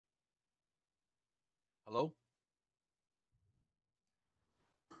Hello?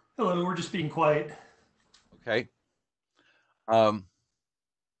 Hello, we're just being quiet. Okay. Um,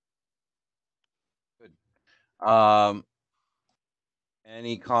 good. Um,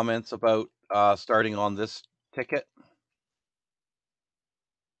 any comments about starting on this ticket?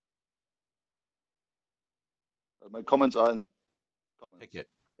 My comments are in comments, Ticket.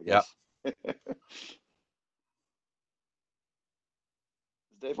 I Yeah. guess.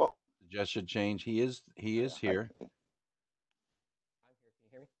 Is Dave on? Suggested change. He is here. Okay. I'm here. Can you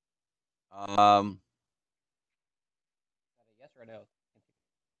hear me? Um, Is that a yes or a no?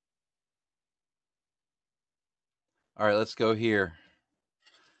 all right, let's go here.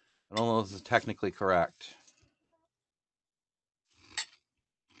 I don't know if this is technically correct.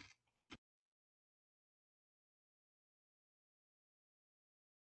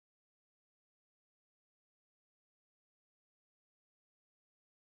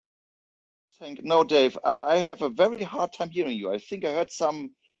 No, Dave, I have a very hard time hearing you. I think I heard some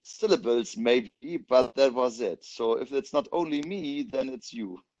syllables maybe, but that was it. So if it's not only me, then it's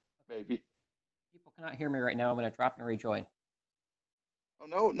you, maybe. People cannot hear me right now. I'm going to drop and rejoin. Oh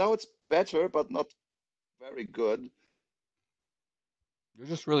no, now it's better, but not very good. You're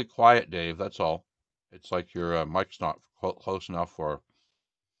just really quiet, Dave. That's all. It's like your mic's not close enough, or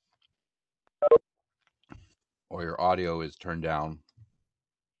your audio is turned down.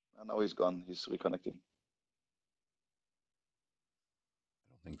 And now he's gone. He's reconnecting. I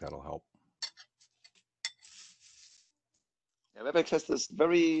don't think that'll help. Yeah, WebEx has this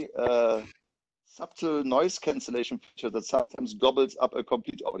very subtle noise cancellation feature that sometimes gobbles up a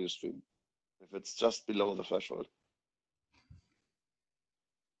complete audio stream if it's just below the threshold.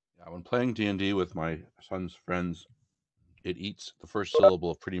 Yeah, when playing D&D with my son's friends, it eats the first syllable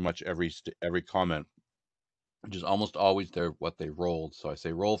of pretty much every comment, which is almost always what they rolled. So I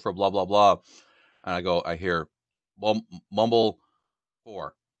say roll for blah blah blah, and I hear mumble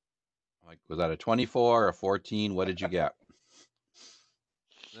 4. I'm like, was that a 24 or a 14? What did you get?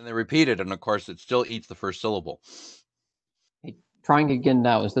 Then they repeat it, and of course, it still eats the first syllable. Hey, trying again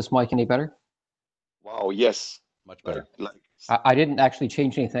now. Is this mic any better? Wow, yes. Much better. I didn't actually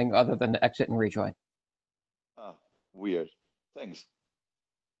change anything other than to exit and rejoin. Ah, weird. Thanks.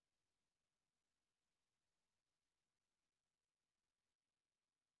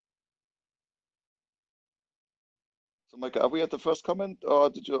 So, Mike, are we at the first comment, or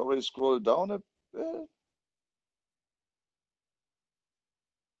did you already scroll down a bit?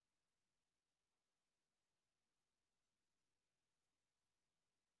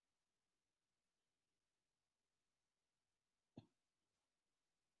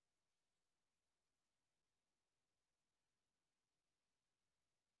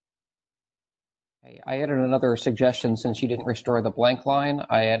 Hey, I added another suggestion since you didn't restore the blank line.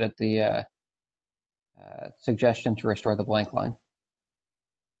 I added the suggestion to restore the blank line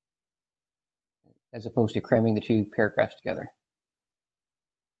as opposed to cramming the two paragraphs together.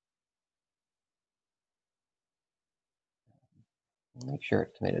 Make sure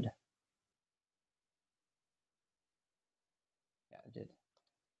it's committed. Yeah, it did.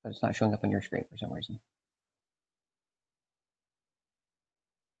 But it's not showing up on your screen for some reason.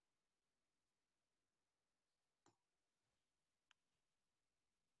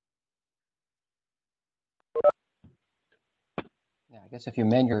 Yeah, I guess if you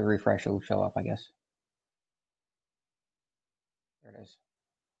manually refresh, it'll show up, I guess. There it is.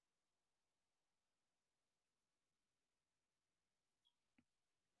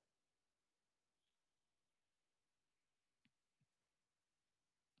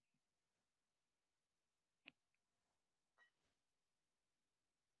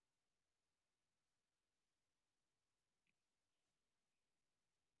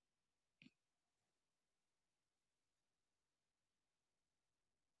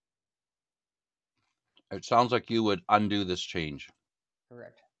 It sounds like you would undo this change.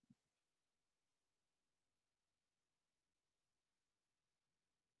 Correct.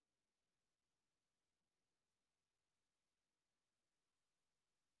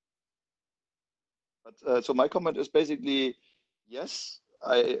 But so my comment is basically yes,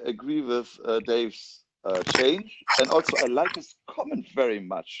 I agree with Dave's change, and also I like his comment very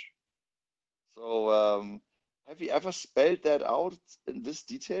much. So have you ever spelled that out in this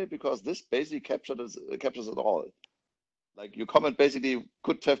detail? Because this basically captures it all. Like your comment basically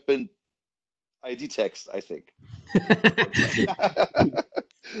could have been ID text, I think.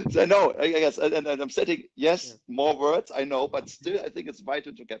 So no, I guess, and I'm setting yes, more words, I know, but still I think it's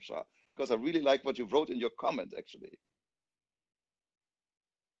vital to capture because I really like what you wrote in your comment actually.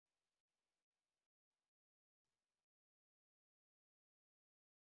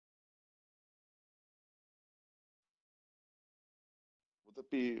 Would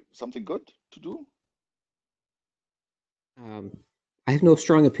that be something good to do? I have no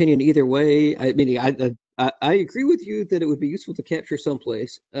strong opinion either way. I mean, I agree with you that it would be useful to capture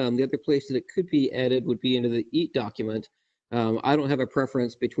someplace. The other place that it could be added would be into the EAT document. I don't have a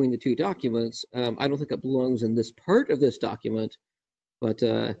preference between the two documents. I don't think it belongs in this part of this document, but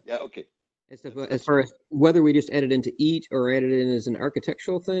Yeah, okay. as far as whether we just add it into EAT or add it in as an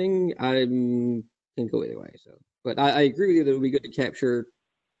architectural thing, I can go either way. So, but I agree with you that it would be good to capture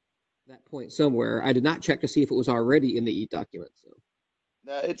that point somewhere. I did not check to see if it was already in the EAT document. So.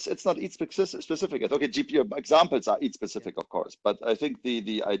 It's not EAT specific. Okay, GPU examples are EAT specific, of course, but I think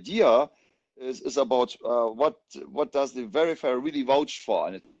the idea is about what does the verifier really vouch for,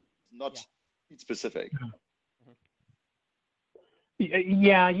 and it's not EAT specific.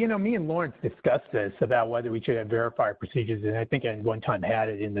 Yeah, you know, me and Lawrence discussed this about whether we should have verifier procedures, and I think at one time had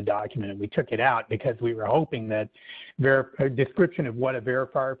it in the document, and we took it out because we were hoping that a description of what a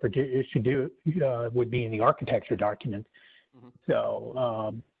verifier should do would be in the architecture document.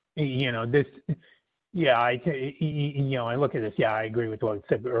 So, you know, this, yeah, I look at this. Yeah, I agree with what I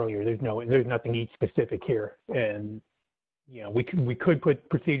said earlier. There's nothing EAT specific here, and you know, we could put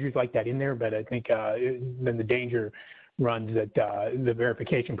procedures like that in there, but I think then the danger runs that the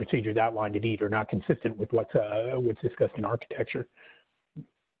verification procedures outlined in EAT are not consistent with what's discussed in architecture.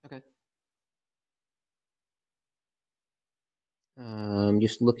 Okay.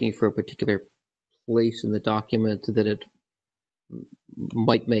 Just looking for a particular place in the document that it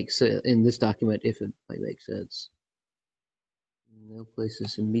might make sense in this document, if it might make sense. No place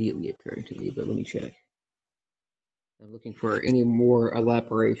is immediately occurring to me, but let me check. I'm looking for any more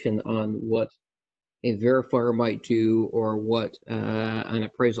elaboration on what a verifier might do or what an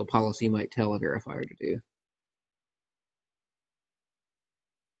appraisal policy might tell a verifier to do.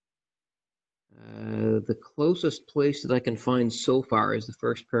 The closest place that I can find so far is the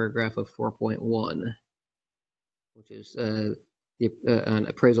first paragraph of 4.1, which is an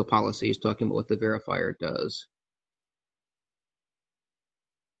appraisal policy is talking about what the verifier does.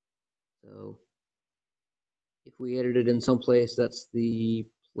 So if we edit it in some place, that's the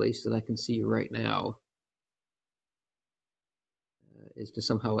place that I can see right now, is to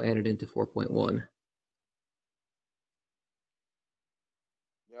somehow add it into 4.1.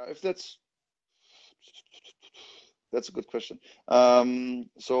 Yeah, if that's a good question.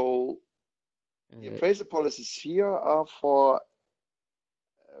 So the appraisal policies here are for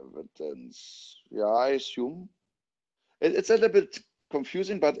evidence. Yeah, I assume it's a little bit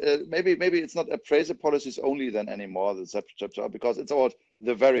confusing, but maybe it's not appraisal policies only then anymore, the chapter, because it's about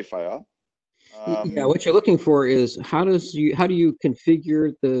the verifier. Yeah, what you're looking for is how do you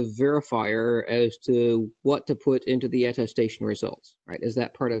configure the verifier as to what to put into the attestation results, right? Is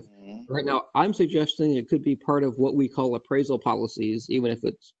that part of right now? I'm suggesting it could be part of what we call appraisal policies, even if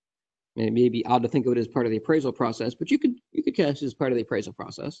it's maybe odd to think of it as part of the appraisal process, but you could cast it as part of the appraisal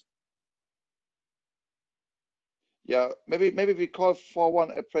process. Yeah, maybe we call for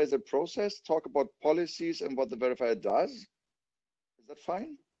one appraisal process, talk about policies and what the verifier does. Is that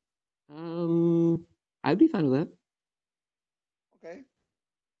fine? I'd be fine with that. Okay.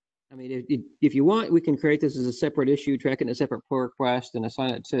 I mean, if you want, we can create this as a separate issue, track it in a separate pull request, and assign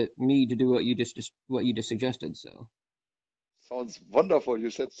it to me to do what you just suggested. So. Sounds wonderful. You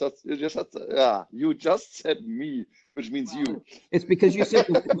just said me, which means you. It's because you said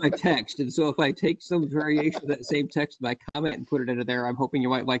my text, and so if I take some variation of that same text, my comment, and put it into there, I'm hoping you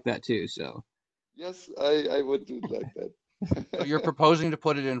might like that too. So. Yes, I would do like that. So you're proposing to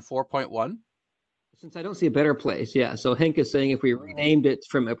put it in 4.1? Since I don't see a better place, yeah. So Henk is saying if we renamed it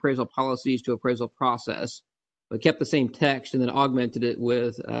from appraisal policies to appraisal process, but kept the same text and then augmented it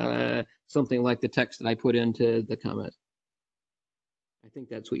with something like the text that I put into the comment. I think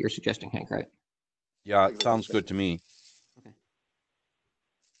that's what you're suggesting, Henk, right? Yeah, it sounds good to me. Okay.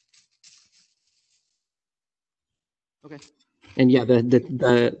 Okay. And yeah,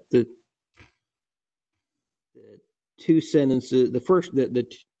 the two sentences, the first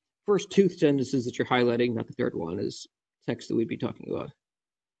two sentences that you're highlighting, not the third one, is text that we'd be talking about.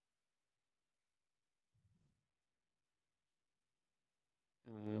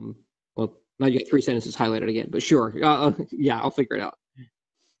 Well, now you get three sentences highlighted again, but sure. Yeah, I'll figure it out.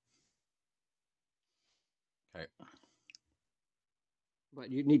 Okay. But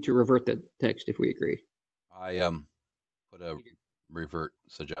you need to revert the text if we agree. I put a revert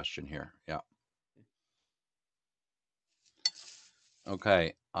suggestion here. Yeah.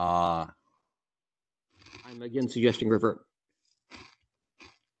 Okay. I'm again suggesting revert.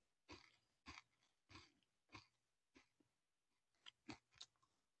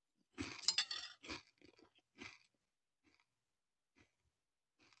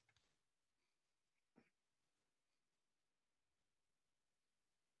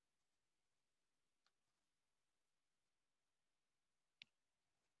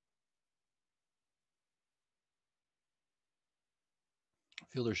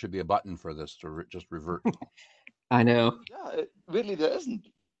 feel there should be a button for this to just revert. I know. Yeah, really, there isn't.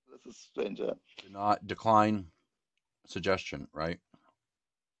 This is strange. Do not decline suggestion, right?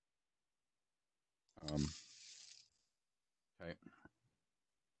 Okay.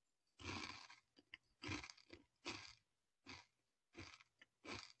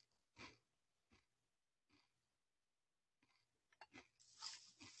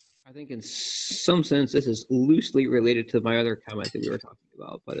 I think in some sense this is loosely related to my other comment that we were talking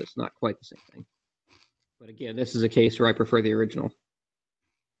about, but it's not quite the same thing. But again, this is a case where I prefer the original.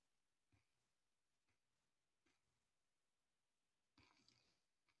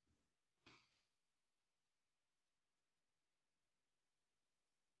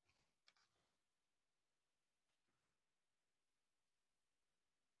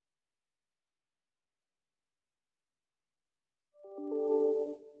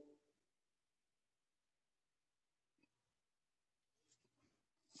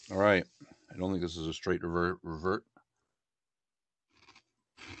 All right. I don't think this is a straight revert.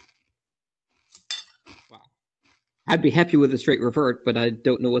 Wow. I'd be happy with a straight revert, but I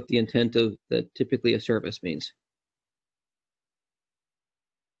don't know what the intent of the typically a service means.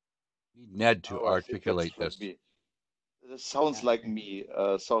 Need Ned to Oh, I think that's articulate like this. me. This sounds Yeah. like me.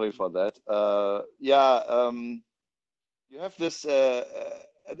 Sorry for that. Yeah, you have this an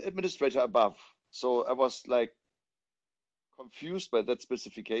administrator above. So I was like confused by that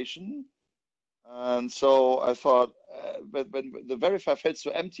specification. And so I thought, when the verify felt so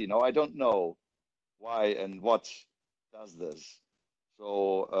empty, now I don't know why and what does this.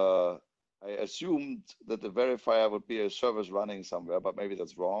 So I assumed that the verifier would be a service running somewhere, but maybe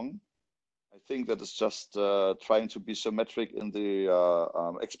that's wrong. I think that is just trying to be symmetric in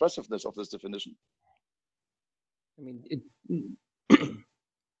the expressiveness of this definition. I mean,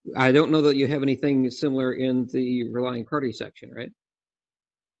 I don't know that you have anything similar in the relying party section, right?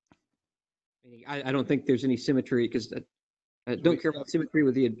 I don't think there's any symmetry because I don't care about symmetry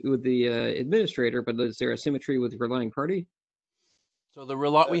with the administrator, but is there a symmetry with relying party? So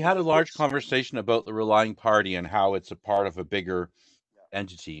we had a large conversation about the relying party and how it's a part of a bigger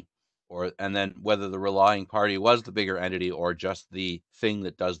entity, and then whether the relying party was the bigger entity or just the thing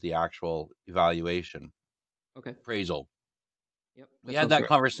that does the actual evaluation. Okay. Appraisal. Yep. We had that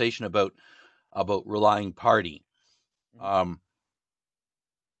conversation about relying party, and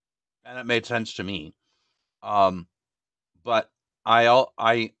it made sense to me. But I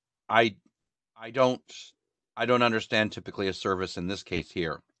don't understand typically a service in this case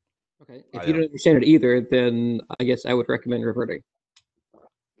here. Okay. If you don't understand it either, then I guess I would recommend reverting.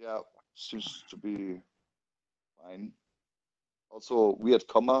 Yeah, seems to be fine. Also, weird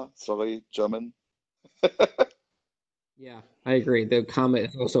comma. Sorry, German. Yeah, I agree. The comma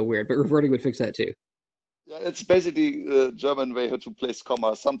is also weird, but reverting would fix that too. Yeah, it's basically the German way to place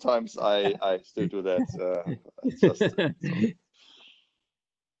comma. Sometimes I still do that. It's just sorry.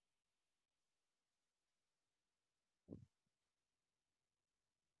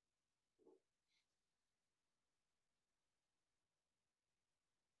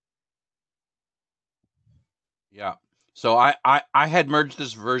 Yeah. So I had merged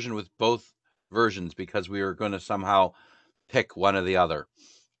this version with both versions because we were going to somehow pick one or the other.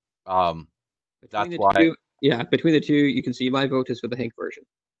 That's why. Between the two, you can see my vote is for the Hank version.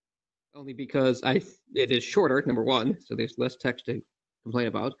 Only because it is shorter, number one, so there's less text to complain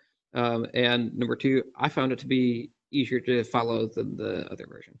about. And number two, I found it to be easier to follow than the other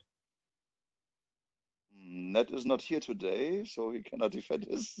version. Ned is not here today, so he cannot defend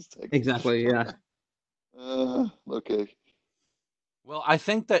his text. Exactly, yeah. Okay. Well, I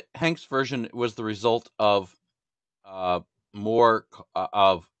think that Hank's version was the result of more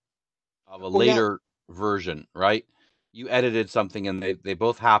of a later version, right? You edited something and they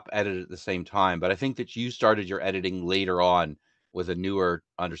both edited at the same time, but I think that you started your editing later on with a newer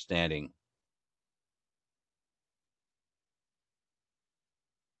understanding.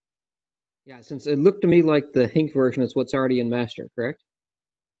 Yeah, since it looked to me like the Hank version is what's already in master, correct?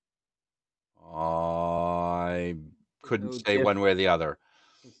 I couldn't say one way or the other.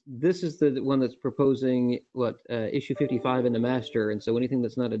 This is the one that's proposing issue 55 in the master, and so anything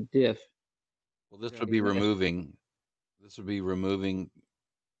that's not a diff. Well, this would be removing. This would be removing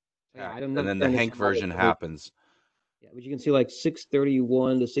text, and then the Hank version happens. Yeah, but you can see like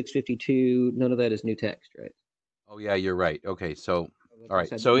 631 to 652. None of that is new text, right? Oh yeah, you're right. Okay, so all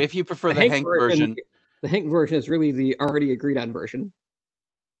right. So if you prefer the Hank version, the Hank version is really the already agreed on version.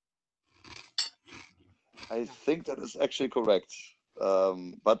 I think that is actually correct.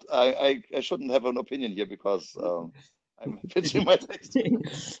 But I shouldn't have an opinion here because I'm pitching my text.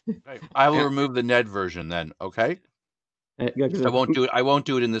 I will remove the Ned version then. Okay. I won't do it. I won't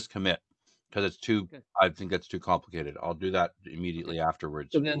do it in this commit because it's too. Okay. I think that's too complicated. I'll do that immediately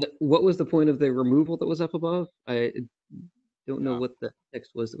afterwards. So then, what was the point of the removal that was up above? I don't know what the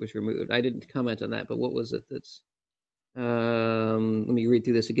text was that was removed. I didn't comment on that, but what was it that's? Let me read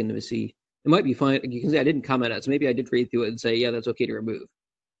through this again to see. It might be fine. You can say I didn't comment on it, so maybe I did read through it and say, yeah, that's okay to remove.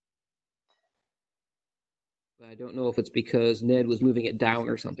 But I don't know if it's because Ned was moving it down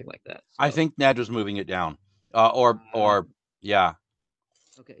or something like that. So. I think Ned was moving it down, or yeah.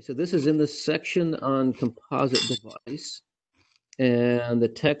 Okay, so this is in the section on composite device, and the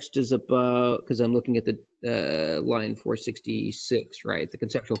text is about, because I'm looking at the line 466, right? The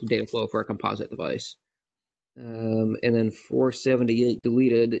conceptual data flow for a composite device. And then 478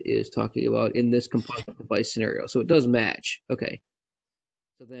 deleted is talking about in this composite device scenario. So it does match. Okay.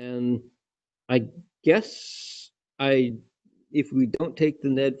 So then I guess if we don't take the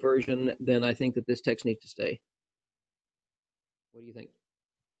Ned version, then I think that this text needs to stay. What do you think?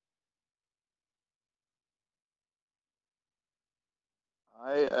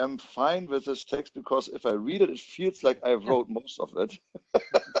 I am fine with this text because if I read it, it feels like I wrote most of it.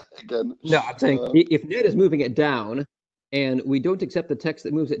 Again. No, I'm saying if Ned is moving it down and we don't accept the text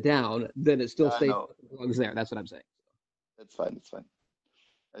that moves it down, then it still stays belongs there. That's what I'm saying. That's fine. It's fine.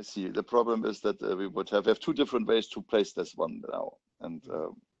 I see. The problem is that we have two different ways to place this one now. And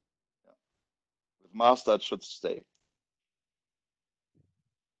with master, it should stay.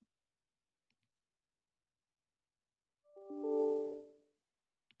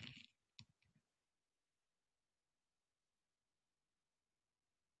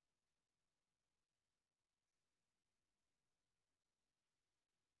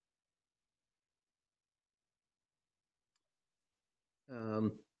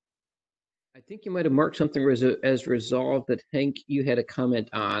 I think you might have marked something as resolved that Hank, you had a comment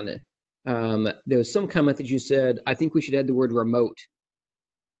on. There was some comment that you said, I think we should add the word remote.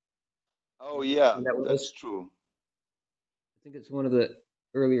 Oh yeah, that's true. I think it's one of the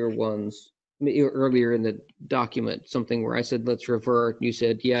earlier ones, earlier in the document, something where I said, let's revert. You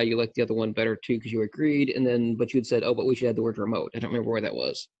said, yeah, you like the other one better too, because you agreed. And then, but you had said, oh, but we should add the word remote. I don't remember where that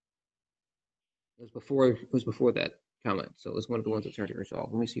was. It was before that comment. So it was one of the ones that's already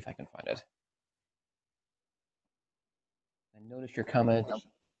resolved. Let me see if I can find it. I noticed your comment.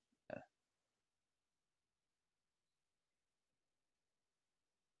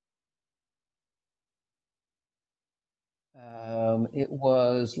 It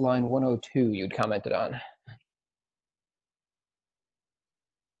was line 102 you'd commented on.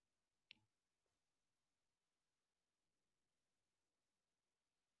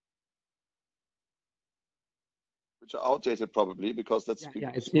 Which are outdated probably because that's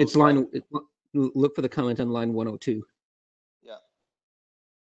it's line. Look for the comment on line 102. Yeah.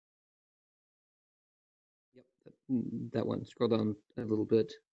 Yep, that one. Scroll down a little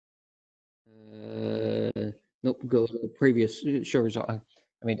bit. Nope, go to the previous show result. I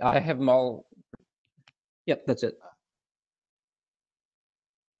mean, I have them all. Yep, that's it.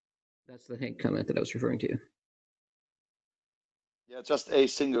 That's the Hank comment that I was referring to. Yeah, just a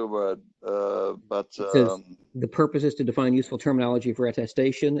single word, but the purpose is to define useful terminology for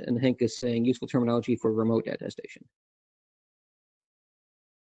attestation, and Hank is saying useful terminology for remote attestation.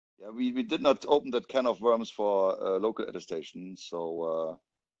 Yeah, we did not open that can of worms for local attestation, so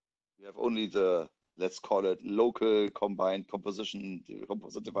we have only the, let's call it local combined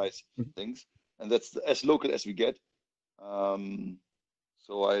composite device things, and that's as local as we get.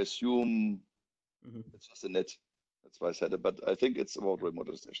 So I assume it's just a net. That's why I said it, but I think it's about remote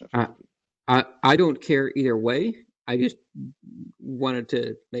attestation. I don't care either way. I just wanted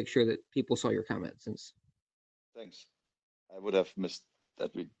to make sure that people saw your comment. Since thanks, I would have missed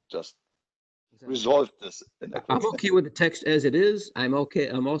that. We just resolved this. I'm okay with the text as it is. I'm okay.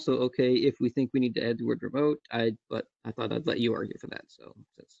 I'm also okay if we think we need to add the word remote. But I thought I'd let you argue for that. So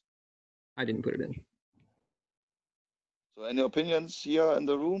since I didn't put it in. So any opinions here in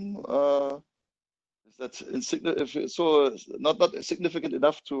the room? Is that so not significant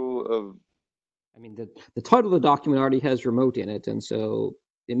enough to? I mean, the title of the document already has remote in it, and so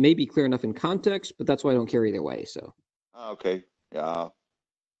it may be clear enough in context, but that's why I don't care either way. So. Okay. Yeah.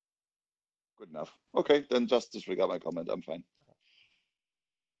 Good enough. Okay, then just disregard my comment. I'm fine.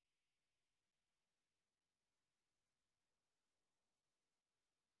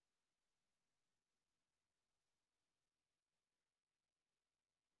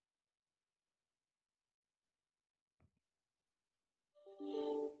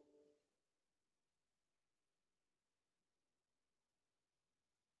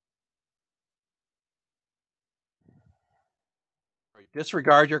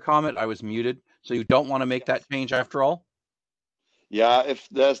 Disregard your comment. I was muted, so you don't want to make that change after all? yeah, if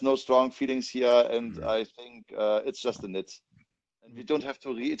there's no strong feelings here, and I think it's just a nit. And we don't have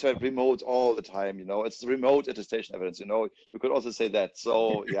to reiterate remote all the time, you know. It's the remote attestation evidence, you know. You could also say that.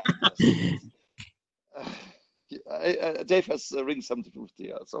 So yeah, Dave has ring some truth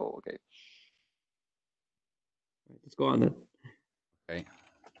here. So okay. Let's go on then. Okay.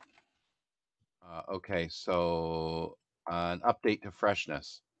 Okay, so an update to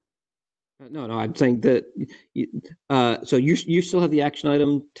freshness. No, I'm saying that. So you still have the action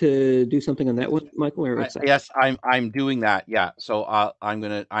item to do something on that one, Michael, or what's that? Yes, I'm doing that. Yeah. So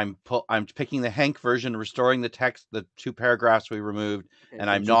I'm picking the Hank version, restoring the text, the 2 paragraphs we removed, Okay,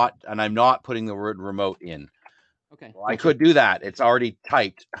 and so I'm not putting the word remote in. Okay. Well, I could do that. It's already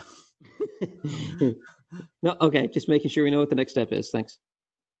typed. No, okay, just making sure we know what the next step is. Thanks.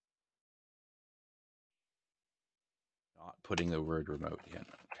 Not putting the word remote in.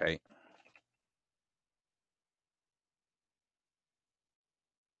 Okay.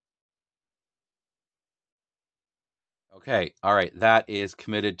 Okay. All right. That is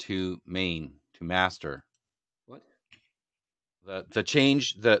committed to main, to master. What? The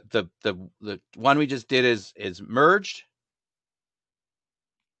change, the one we just did is merged.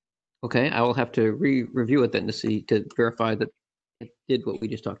 Okay, I will have to review it then to verify that it did what we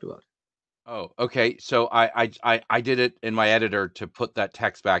just talked about. Oh, okay. So I did it in my editor to put that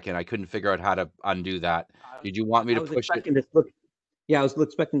text back in. I couldn't figure out how to undo that. Did you want me to push it? I was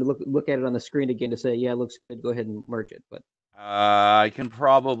expecting to look at it on the screen again to say, yeah, it looks good. Go ahead and merge it. But I can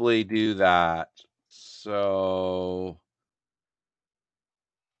probably do that. So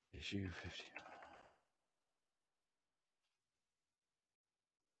issue 50.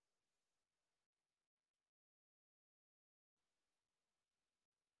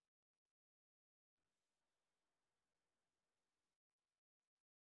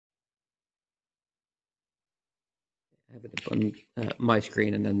 I have it on my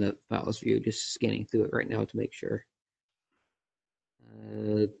screen and then the files view, just scanning through it right now to make sure.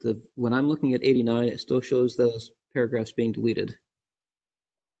 When I'm looking at 89, it still shows those paragraphs being deleted.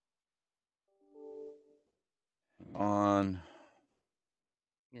 On.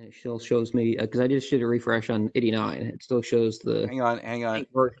 And it still shows me because I just did a refresh on 89. It still shows the Hang on.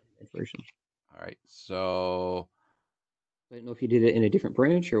 version. All right. So, I don't know if you did it in a different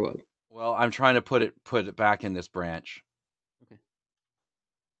branch or what. well, I'm trying to put it back in this branch. Okay.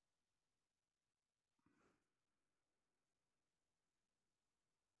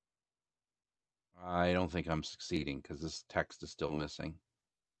 I don't think I'm succeeding because this text is still missing.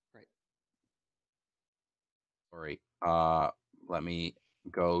 Right. Sorry. Let me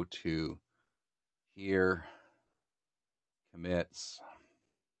go to here. Commits.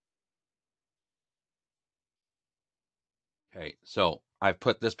 Okay, so I've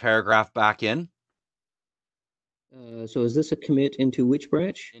put this paragraph back in. So is this a commit into which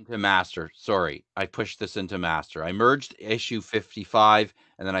branch? Into master. Sorry, I pushed this into master. I merged issue 55,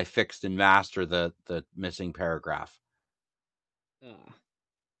 and then I fixed in master the missing paragraph.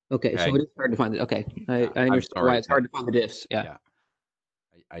 Okay, so Okay. it is hard to find it. Okay, I I'm understand sorry. why it's hard to find the diffs. Yeah.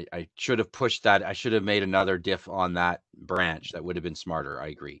 I should have pushed that. I should have made another diff on that branch. That would have been smarter. I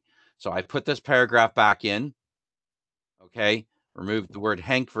agree. So I put this paragraph back in. Okay. Removed the word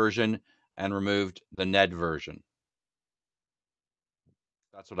Hank version and removed the Ned version.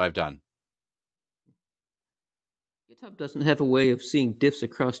 That's what I've done. GitHub doesn't have a way of seeing diffs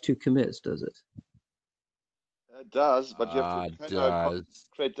across 2 commits, does it? It does, but you have to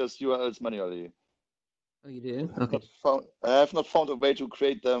create those URLs manually. Oh, you do? Okay. I have not found a way to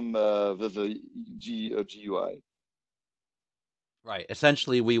create them with a GUI. Right.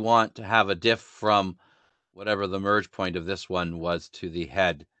 Essentially, we want to have a diff from whatever the merge point of this one was to the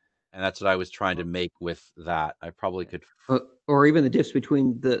head. And that's what I was trying to make with that. I probably could. Or even the diffs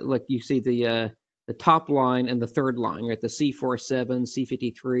between like you see the top line and the third line, right? The C47,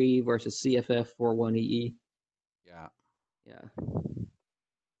 C53 versus CFF41EE. Yeah. Yeah.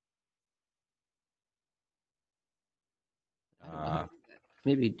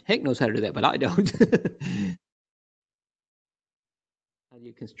 Maybe Hank knows how to do that, but I don't. How do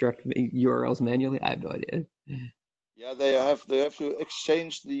you construct URLs manually? I have no idea. Yeah, they have to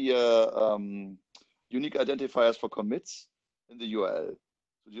exchange the unique identifiers for commits in the URL.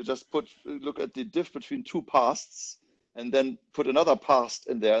 So you just look at the diff between 2 pasts and then put another past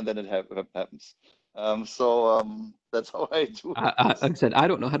in there, and then it happens. That's how I do it. Like I said, I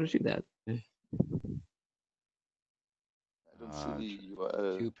don't know how to do that. I don't see the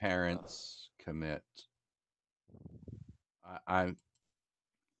URL. 2 parents commit.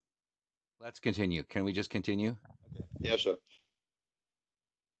 Let's continue. Can we just continue? Okay. Yeah, sure.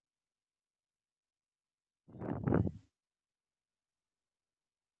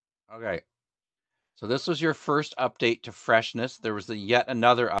 Okay. So this was your first update to freshness. There was yet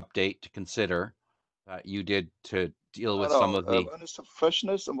another update to consider that you did to deal with some of the. One is to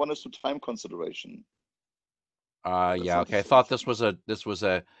freshness and one is to time consideration. Yeah. Okay. I thought this was I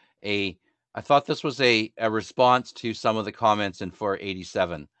thought this was a response to some of the comments in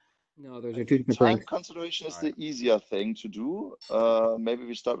 487. No, those are two different Time things. consideration is Alright. the easier thing to do. Maybe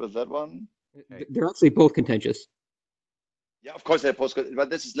we start with that one. Okay. They're actually both contentious. Yeah, of course they're post, but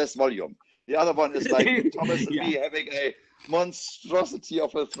this is less volume. The other one is like Thomas and me having a monstrosity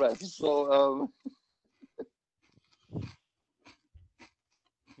of a thread. So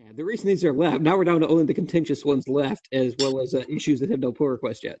Yeah, the reason these are left, now we're down to only the contentious ones left, as well as issues that have no pull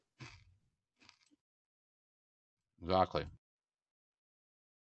request yet. Exactly.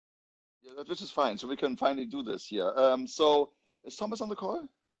 yeah, which is fine. So we can finally do this here. So is Thomas on the call?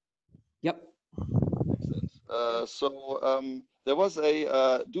 Yep. Excellent. There was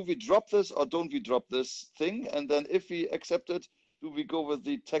a do we drop this or don't we drop this thing? And then if we accept it, do we go with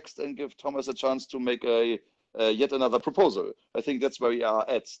the text and give Thomas a chance to make a yet another proposal? I think that's where we are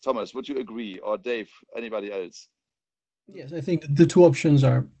at. Thomas, would you agree? Or Dave, anybody else? Yes, I think the two options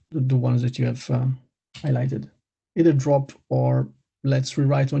are the ones that you have highlighted. Either drop or let's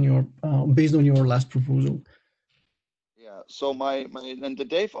rewrite on your based on your last proposal. Yeah. So and the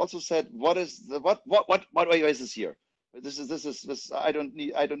Dave also said, what is the what is this here? This I don't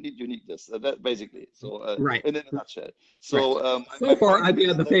need uniqueness. That basically. So Right. in a nutshell. So So far I'd be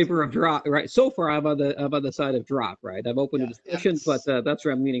on the favor of drop. Right. So far I'm on the side of drop. Right. I'm open to discussion, but that's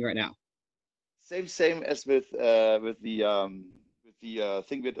where I'm leaning right now. Same as with the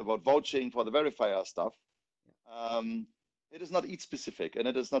thing about vouching for the verifier stuff. It is not EAT specific, and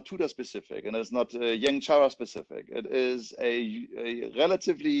it is not tutor specific, and it's not Yang Chara specific. It is a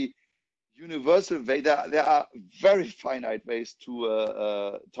relatively universal way. There are very finite ways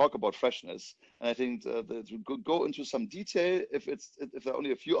to talk about freshness, and I think to go into some detail, if there are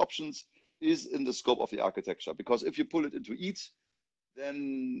only a few options, is in the scope of the architecture. Because if you pull it into EAT,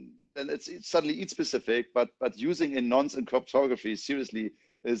 then it's suddenly EAT specific. But using a nonce in cryptography seriously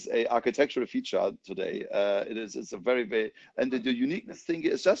is a architectural feature today. It's a very and the uniqueness thing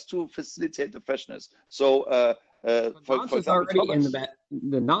is just to facilitate the freshness. So for example, Thomas,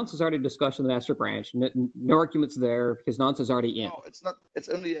 the nonce is already discussed in the master branch. No arguments there because nonce is already in. No, it's not. It's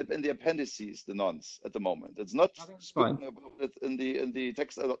only in the appendices, the nonce at the moment. It's not spoken about it in the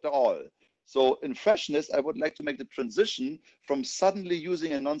text at all. So in freshness, I would like to make the transition from suddenly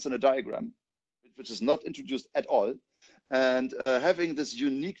using a nonce in a diagram, which is not introduced at all, and having this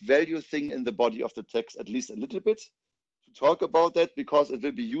unique value thing in the body of the text at least a little bit to talk about that, because it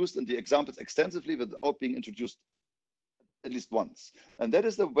will be used in the examples extensively without being introduced at least once. And that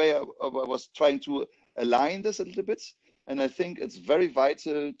is the way I was trying to align this a little bit. And I think it's very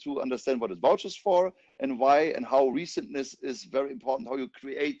vital to understand what it vouches for and why and how recentness is very important, how you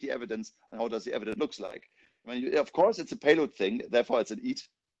create the evidence and how does the evidence looks like. I mean, of course, it's a payload thing, therefore it's an EAT,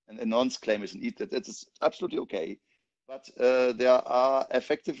 and a nonce claim is an EAT. That's absolutely okay. But there are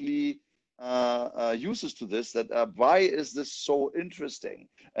effectively uses to this that why is this so interesting?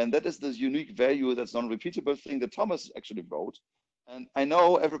 And that is this unique value that's non-repeatable thing that Thomas actually wrote. And I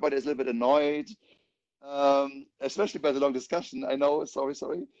know everybody is a little bit annoyed, especially by the long discussion. I know, sorry,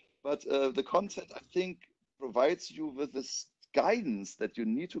 but the content, I think, provides you with this guidance that you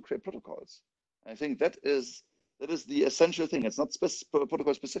need to create protocols. I think that is the essential thing. It's not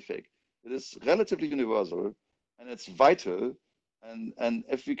protocol specific. It is relatively universal, and it's vital. And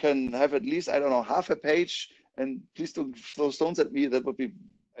if we can have at least, I don't know, half a page, and please don't throw stones at me, that would be,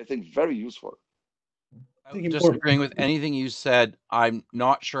 I think, very useful. I'm disagreeing with anything you said. I'm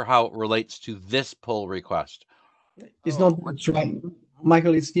not sure how it relates to this pull request. It's not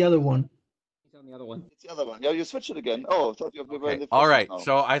Michael, it's the other one. He's on the other one. It's the other one. Yeah, you switched it again. Oh, I thought you were in the first all right. one now.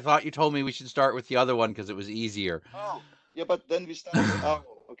 So I thought you told me we should start with the other one because it was easier. Oh, yeah, but then we start. Oh,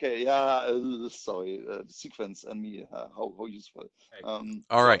 okay. Yeah, sorry. Sequence and me. How useful.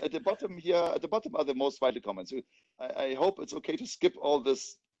 All right. At the bottom here, at the bottom are the most vital comments. I hope it's okay to skip all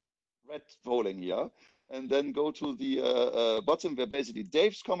this red polling here and then go to the bottom where basically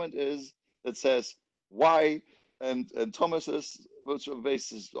Dave's comment is that says why, and Thomas's virtual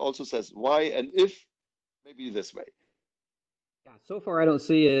basis also says why and if, maybe this way. Yeah, so far I don't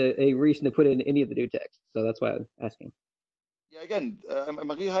see a reason to put in any of the new text, so that's why I'm asking. Yeah, again, I'm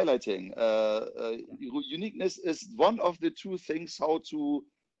re-highlighting. Uniqueness is one of the two things how to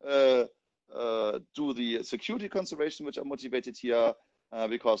do the security conservation, which are motivated here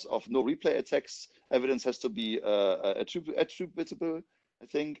because of no replay attacks. Evidence has to be attributable, I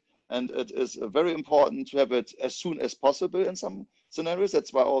think. and it is very important to have it as soon as possible in some scenarios.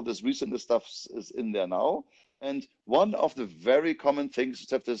 That's why all this recent stuff is in there now. And one of the very common things is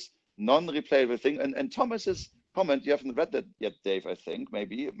to have this non-replayable thing. And Thomas's comment, you haven't read that yet, Dave, I think,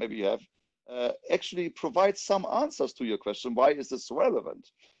 maybe you have, actually provides some answers to your question. Why is this relevant?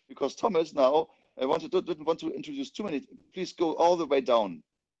 Because Thomas now, didn't want to introduce too many. Please go all the way down,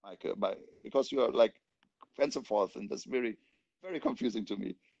 Michael, because you are like and so forth, and that's very, very confusing to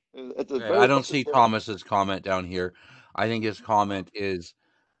me. At the Okay, very I don't bottom see there- Thomas's comment down here. I think his comment is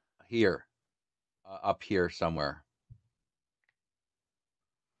here, up here somewhere.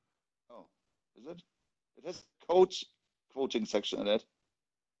 Oh, is it? It has quoting section in it,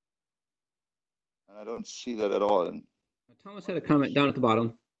 and I don't see that at all. And Thomas had a comment down at the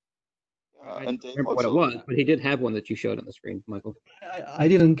bottom. I and don't Dave remember what it also. was, but he did have one that you showed on the screen, Michael. I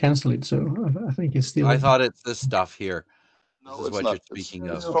didn't cancel it, so I think it's still. I thought it's this stuff here. This No, is it's what not. you're speaking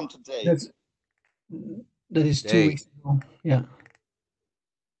It's of. from today. That is 2 Today. weeks ago. Yeah.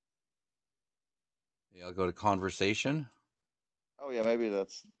 Yeah, I'll go to conversation. Oh yeah, maybe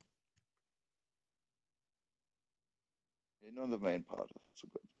that's on the main part. That's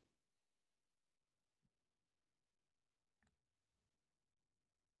good.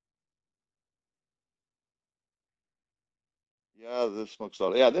 Yeah, the smoke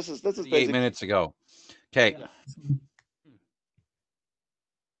solid. Yeah, this is 8 basically. minutes ago. Okay. Yeah.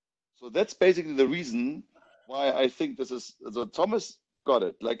 So that's basically the reason why I think this is. So Thomas got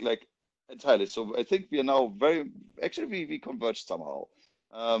it like entirely. So I think we are now we converged somehow.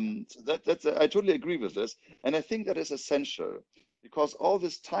 So that's I totally agree with this, and I think that is essential because all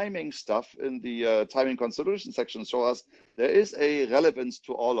this timing stuff in the timing consideration section show us there is a relevance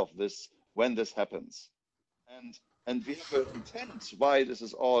to all of this when this happens, and we have an intent why this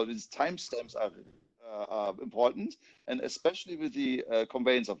is all these timestamps are important, and especially with the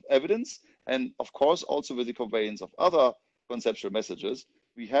conveyance of evidence, and of course also with the conveyance of other conceptual messages,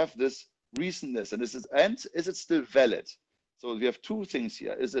 we have this recentness, and is it still valid? So we have two things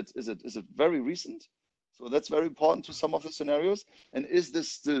here. Is it very recent? So that's very important to some of the scenarios. And is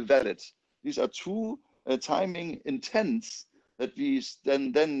this still valid? These are two timing intents that we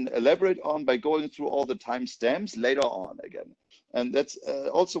then elaborate on by going through all the timestamps later on again. And that's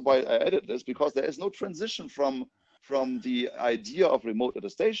also why I added this, because there is no transition from the idea of remote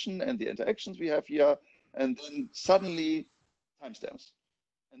attestation and the interactions we have here, and then suddenly timestamps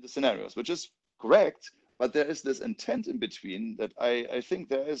and the scenarios, which is correct, but there is this intent in between that I think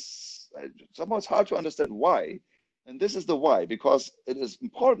there is, somehow it's hard to understand why. And this is the why, because it is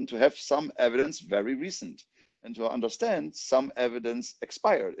important to have some evidence very recent and to understand some evidence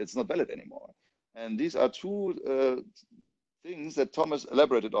expired. It's not valid anymore. And these are two things that Thomas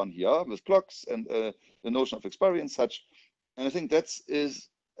elaborated on here with clocks and the notion of expiry and such. And I think that is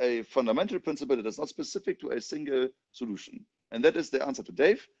a fundamental principle that is not specific to a single solution. And that is the answer to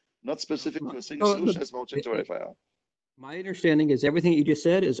Dave, not specific to a single solution as vouching to verifier. My understanding is everything you just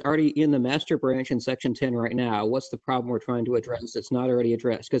said is already in the master branch in section 10 right now. What's the problem we're trying to address that's not already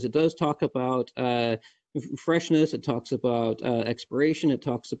addressed? Because it does talk about freshness, it talks about expiration, it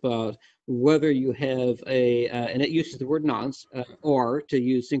talks about whether you have and it uses the word nonce, or to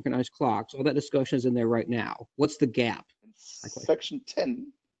use synchronized clocks. All that discussion is in there right now. What's the gap? In section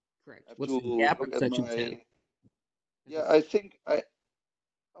 10. Correct. What's the gap in section 10? Yeah, I think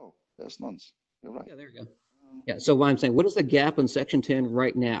oh, there's nonce. You're right. Yeah, there you go. Yeah, so what I'm saying, what is the gap in section 10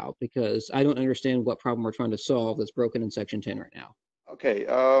 right now? Because I don't understand what problem we're trying to solve that's broken in section 10 right now. Okay,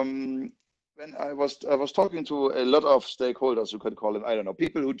 when I was talking to a lot of stakeholders, you could call them, I don't know,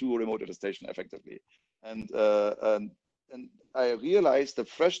 people who do remote attestation effectively, and I realized that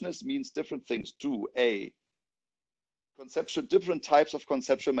freshness means different things too. Different types of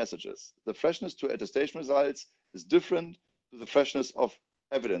conceptual messages. The freshness to attestation results is different to the freshness of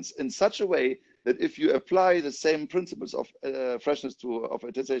evidence in such a way that if you apply the same principles of freshness of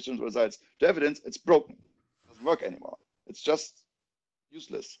attestation results to evidence, it's broken. It doesn't work anymore. It's just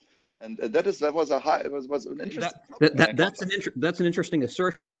useless. And that was an interesting. That's an interesting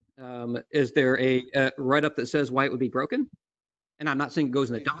assertion. Is there a write-up that says why it would be broken? And I'm not saying it goes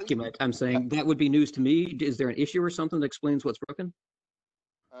in the document. I'm saying that would be news to me. Is there an issue or something that explains what's broken?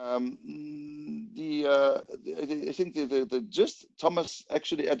 I think the gist, Thomas,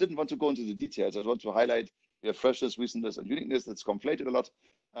 actually, I didn't want to go into the details. I want to highlight we have freshness, recentness, and uniqueness. That's conflated a lot.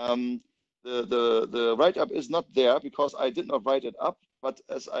 The write-up is not there because I did not write it up, but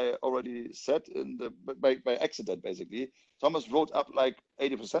as I already said, by accident, basically, Thomas wrote up like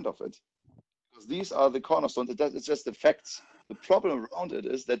 80% of it. Because these are the cornerstones. It's just the facts. The problem around it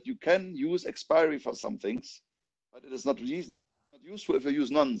is that you can use expiry for some things, but it is not used useful if you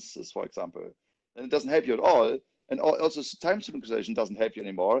use nonces, for example. Then it doesn't help you at all. And also time synchronization doesn't help you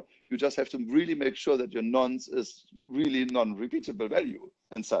anymore. You just have to really make sure that your nonce is really non-repeatable value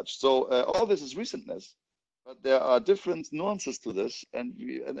and such. So all this is recentness, but there are different nuances to this. And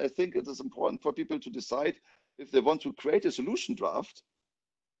I think it is important for people to decide if they want to create a solution draft,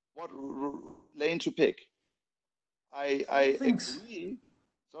 what lane to pick. I agree.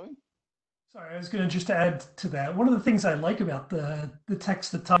 Sorry, I was going to just add to that. One of the things I like about the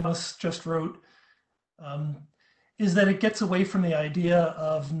text that Thomas just wrote is that it gets away from the idea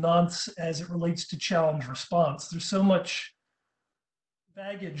of nonce as it relates to challenge response. There's so much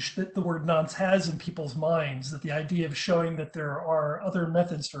baggage that the word nonce has in people's minds that the idea of showing that there are other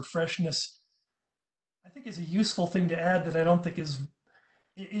methods for freshness, I think, is a useful thing to add that I don't think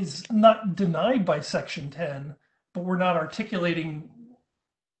is not denied by Section 10, but we're not articulating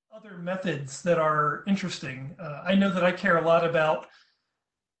other methods that are interesting. I know that I care a lot about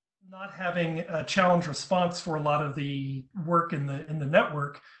not having a challenge response for a lot of the work in the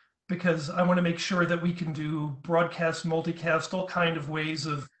network, because I want to make sure that we can do broadcast, multicast, all kind of ways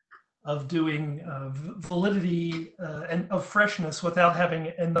of doing validity and of freshness without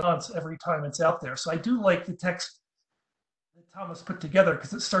having a nonce every time it's out there. So I do like the text that Thomas put together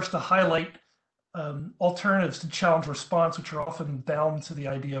because it starts to highlight alternatives to challenge response, which are often bound to the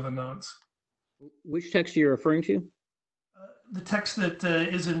idea of a nonce. Which text are you referring to? The text that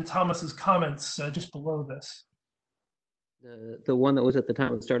is in Thomas's comments just below this. The one that was at the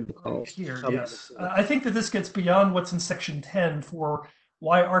time it started the call. Right here, yes. I think that this gets beyond what's in Section 10 for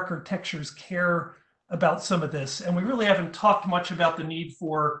why architectures care about some of this. And we really haven't talked much about the need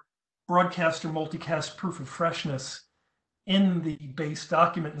for broadcast or multicast proof of freshness in the base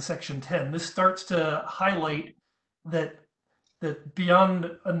document in Section 10. This starts to highlight that beyond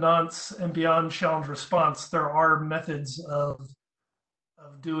a nonce and beyond challenge response, there are methods of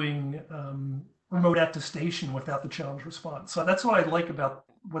doing remote attestation without the challenge response. So that's what I like about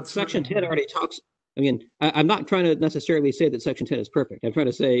what Section 10 already talks. I mean, I'm not trying to necessarily say that Section 10 is perfect. I'm trying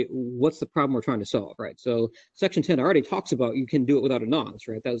to say what's the problem we're trying to solve, right? So Section 10 already talks about you can do it without a nonce,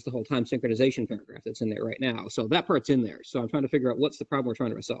 right? That was the whole time synchronization paragraph that's in there right now. So that part's in there. So I'm trying to figure out what's the problem we're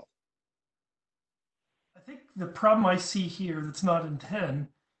trying to resolve. I think the problem I see here that's not in 10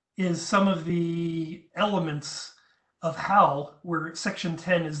 is some of the elements of how, where Section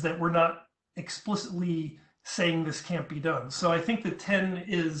 10 is that we're not explicitly saying this can't be done. So I think that 10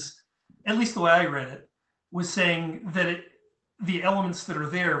 is, at least the way I read it, was saying that the elements that are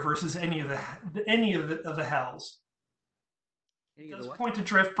there versus any of the hows. It does point to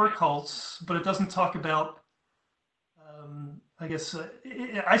draft Burkholz, but it doesn't talk about. I guess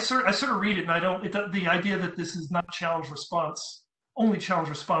I sort of read it, and I don't. The idea that this is not challenge response, only challenge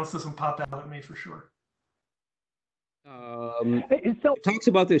response, doesn't pop out at me for sure. It talks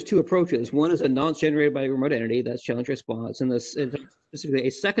about there's two approaches. One is a nonce generated by a remote entity, that's challenge response, and this specifically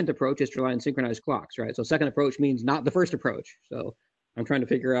a second approach is to rely on synchronized clocks, right? So second approach means not the first approach. So I'm trying to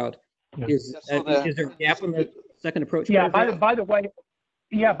figure out is there a gap in the second approach? Yeah. By the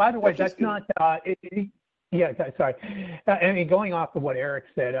way, that's not. Yeah, sorry. I mean, going off of what Eric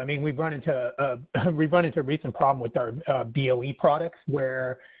said, I mean, we've run into a recent problem with our BOE products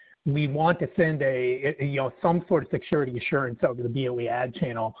where we want to send some sort of security assurance over the BOE ad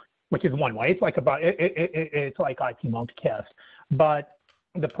channel, which is one way. It's like it's like IP multicast. But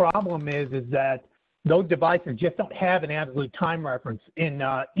the problem is that those devices just don't have an absolute time reference. In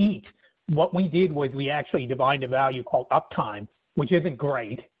EAT, what we did was we actually defined a value called uptime, which isn't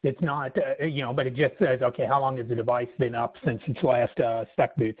great. It's not, but it just says, okay, how long has the device been up since its last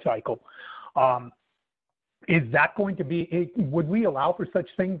spec boot cycle? Is that going to be, would we allow for such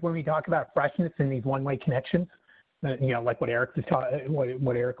things when we talk about freshness in these one-way connections? Like what Eric was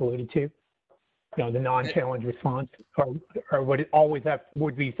what Eric alluded to, the non-challenge response, or would it always have,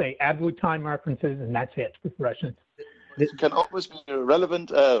 would we say absolute time references and that's it for freshness? It can always be relative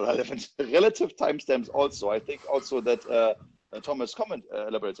timestamps also. I think also that Thomas' comment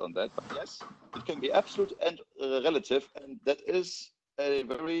elaborates on that. But yes, it can be absolute and relative, and that is a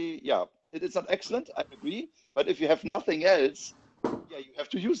very, it is not excellent, I agree, but if you have nothing else, you have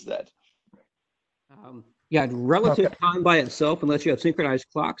to use that. Relative time by itself, unless you have synchronized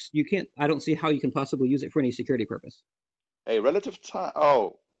clocks, you can't, I don't see how you can possibly use it for any security purpose. A relative time,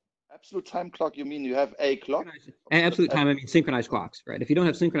 absolute time clock, you mean you have a clock? Absolute time, I mean synchronized clocks, right? If you don't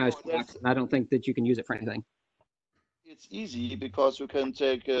have synchronized clocks, I don't think that you can use it for anything. It's easy because you can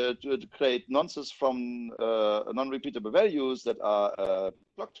take to create nonces from non-repeatable values that are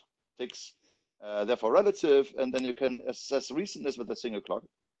clock ticks, therefore relative, and then you can assess recentness with a single clock.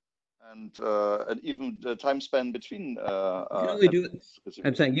 and even the time span between. You can only do it.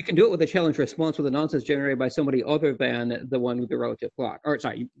 I'm saying you can do it with a challenge response with a nonsense generated by somebody other than the one with the relative clock. Or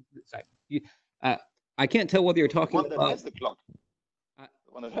sorry, I can't tell whether you're talking the one about. That has the clock. The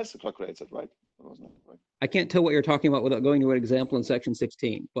one that has the clock creates it, right? Right? I can't tell what you're talking about without going to an example in section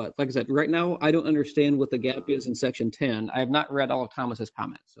 16. But like I said, right now I don't understand what the gap is in section 10. I have not read all of Thomas's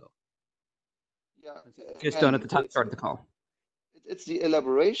comments, so yeah, just done at the start of the call. It's the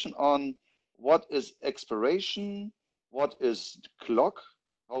elaboration on what is expiration, what is clock,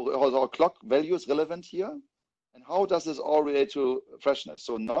 how our clock value is relevant here, and how does this all relate to freshness.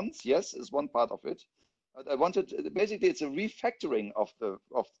 So nonce, yes, is one part of it. But I wanted, basically, it's a refactoring of the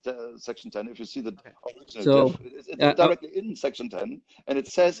section 10. If you see the original diff, it's directly in section 10, and it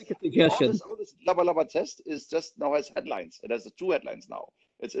says all this lava test is just now has headlines. It has the two headlines now.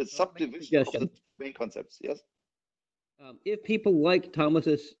 It's a subdivision of the main concepts. Yes. If people like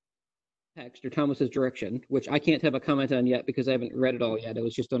Thomas's text or Thomas's direction, which I can't have a comment on yet because I haven't read it all yet, it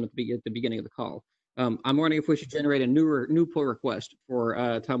was just done at the beginning of the call. I'm wondering if we should generate a new pull request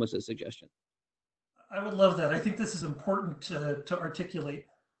for Thomas's suggestion. I would love that. I think this is important to articulate.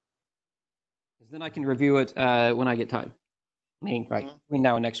 Then I can review it when I get time. I mean, right, between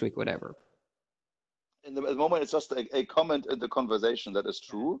now and next week, whatever. In the moment, it's just a comment in the conversation that is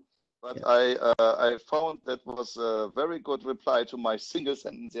true. But yeah. I found that was a very good reply to my single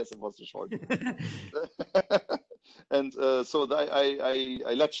sentence. Yes, it was a short. And so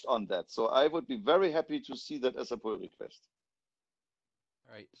I latched on that. So I would be very happy to see that as a pull request.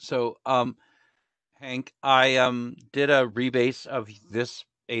 All right. So, Hank, I did a rebase of this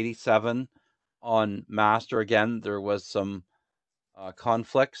 87 on master again. There was some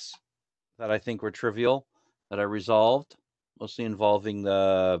conflicts that I think were trivial that I resolved, mostly involving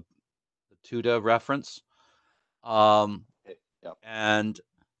the Tuda reference. And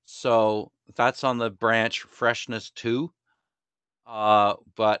so that's on the branch freshness 2.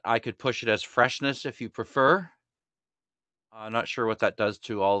 But I could push it as freshness if you prefer. I'm not sure what that does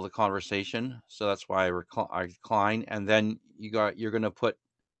to all the conversation, so that's why I decline. And then you're gonna put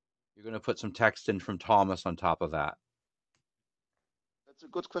some text in from Thomas on top of that. That's a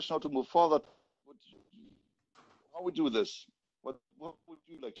good question. How to move forward? How we do this? What would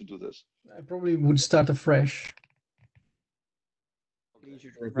you like to do this? I probably would start afresh.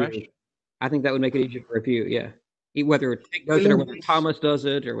 Easier to review. I think that would make it easier to review. Yeah, whether Hank does it or whether Thomas does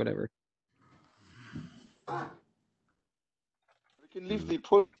it or whatever. We can leave the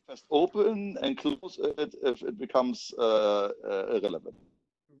pull request open and close it if it becomes irrelevant.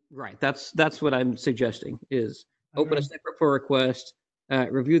 Right. That's what I'm suggesting. Is open a separate pull request,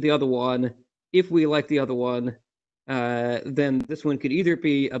 review the other one. If we like the other one, then this one could either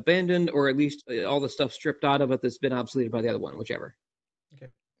be abandoned or at least all the stuff stripped out of it that's been obsoleted by the other one, whichever. Okay.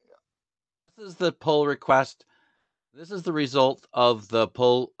 This is the pull request. This is the result of the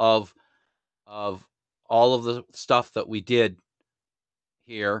pull of all of the stuff that we did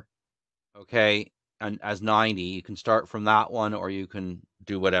here. Okay. And as 90, you can start from that one or you can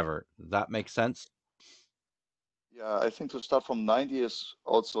do whatever. Does that make sense? Yeah, I think to start from 90 is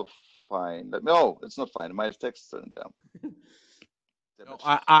also fine. No, it's not fine. My text turned down. No,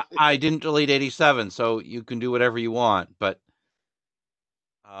 I didn't delete 87, so you can do whatever you want. But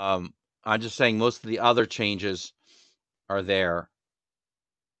I'm just saying most of the other changes are there.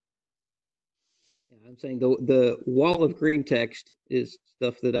 I'm saying the wall of green text is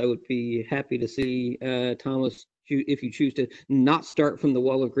stuff that I would be happy to see Thomas, if you choose to not start from the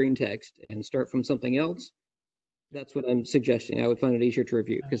wall of green text and start from something else. That's what I'm suggesting. I would find it easier to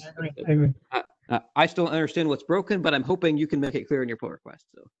review because I agree. I still understand what's broken, but I'm hoping you can make it clear in your pull request.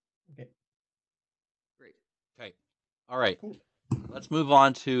 So, okay, great. Okay, all right. Cool. Let's move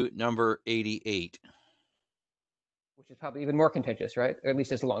on to number 88, which is probably even more contentious, right? Or at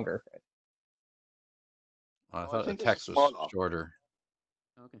least it's longer. Right? I thought the text was shorter.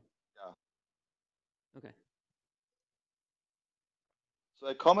 Okay. Yeah. Okay. So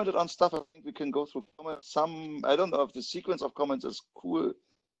I commented on stuff. I think we can go through comments. I don't know if the sequence of comments is cool,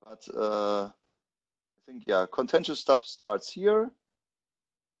 but I think, yeah, contentious stuff starts here.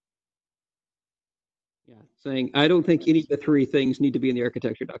 Yeah, saying I don't think any of the three things need to be in the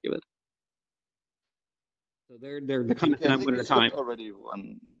architecture document. So they're the comments that I'm one at a time. Already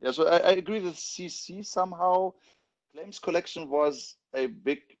one. Yeah, so I agree with CC somehow. Claims collection was a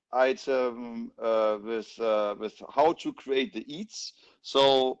big item with how to create the EATs.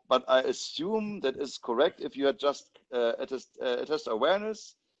 So, but I assume that is correct if you had just attest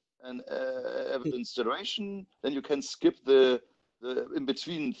awareness and evidence generation, then you can skip the in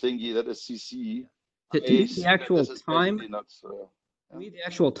between thingy that is CC. To use the actual time. Not, To me, the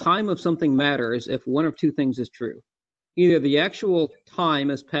actual time of something matters if one of two things is true. Either the actual time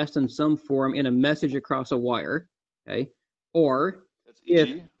is passed in some form in a message across a wire, okay, or That's if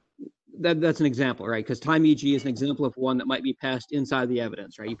EG. that's an example, right? Because time EG is an example of one that might be passed inside the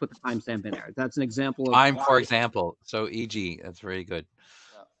evidence, right? You put the timestamp in there. That's an example of Time, for why. example. So e.g., that's very good.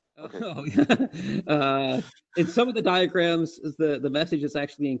 Yeah. Okay. Oh, yeah. In some of the diagrams, the messages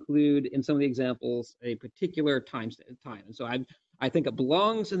actually include in some of the examples a particular time. And so I think it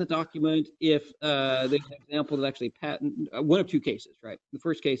belongs in the document if there's an example that actually one of two cases, right? The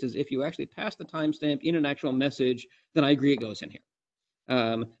first case is if you actually pass the timestamp in an actual message, then I agree it goes in here.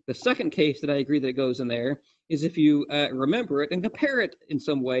 The second case that I agree that it goes in there is if you remember it and compare it in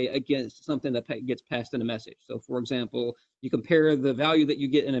some way against something that gets passed in a message. So, for example, you compare the value that you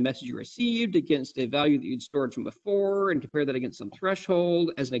get in a message you received against a value that you'd stored from before, and compare that against some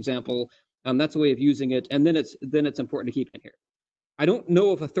threshold. As an example, that's a way of using it, and then it's important to keep in here. I don't know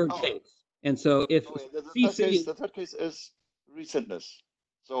of a third case, and so if CC the third case is recentness.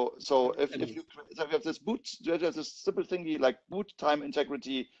 So if you have this boot, you have this simple thingy like boot time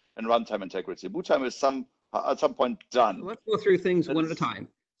integrity and runtime integrity. Boot time is at some point done. So let's go through things one at a time.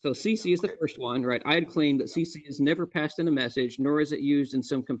 So CC is the first one, right? I had claimed that CC is never passed in a message, nor is it used in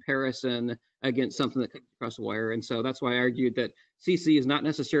some comparison against something that comes across the wire. And so that's why I argued that CC is not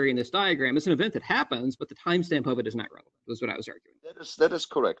necessary in this diagram. It's an event that happens, but the timestamp of it is not relevant, was what I was arguing. That is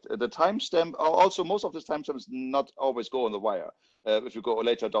correct. The timestamp, also most of the timestamps not always go on the wire. If you go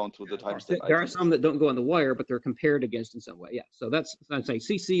later down to the timestamp. There are some that don't go on the wire, but they're compared against in some way. Yeah. So that's, I'm saying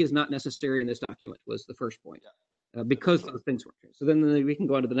CC is not necessary in this document was the first point. Because those things were. So then we can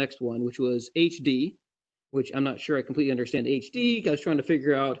go on to the next one, which was HD, which I'm not sure I completely understand HD. I was trying to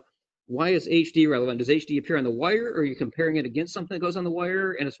figure out why is HD relevant? Does HD appear on the wire, or are you comparing it against something that goes on the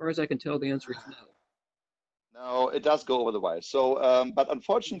wire? And as far as I can tell, the answer is no. No, it does go over the wire. So, but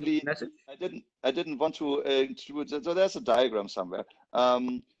unfortunately, I didn't want to include. So there's a diagram somewhere.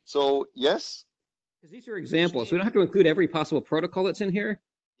 So yes. Because these are examples. So we don't have to include every possible protocol that's in here.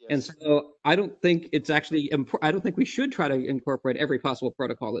 And so I don't think it's actually, I don't think we should try to incorporate every possible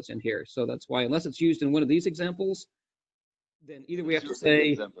protocol that's in here. So that's why, unless it's used in one of these examples, then either we have to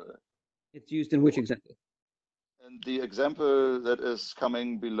say it's used in which example? And the example that is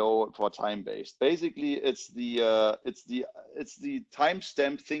coming below for time-based. Basically, it's the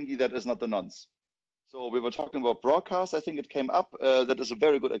timestamp thingy that is not the nonce. So we were talking about broadcast. I think it came up. That is a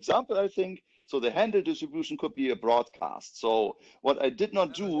very good example, I think. So the handle distribution could be a broadcast. So what I did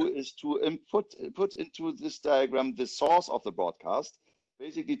not do is to put into this diagram the source of the broadcast.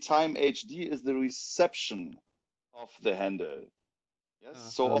 Basically, time HD is the reception of the handle.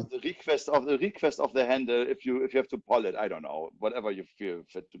 Yes. So of the request of the handle, if you have to poll it, I don't know, whatever you feel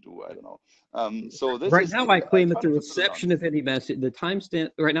fit to do, I don't know. So this right is now, I claim that the reception of any message, the timestamp.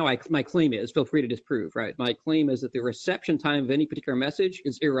 Right now, my claim is, feel free to disprove. Right, my claim is that the reception time of any particular message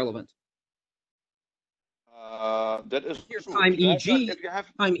is irrelevant. That is here, true. Time EG.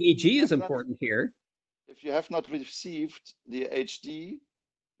 Time EG is important here. If you have not received the HD,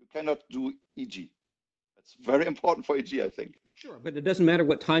 you cannot do EG. That's very important for EG, I think. Sure, but it doesn't matter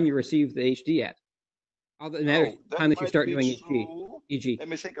what time you receive the HD at. All that matters is the time that you start doing EG. Let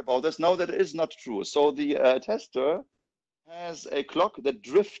me think about this. No, that is not true. So the tester has a clock that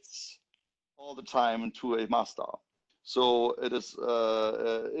drifts all the time to a master. So it is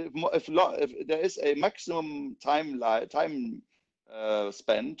if there is a maximum time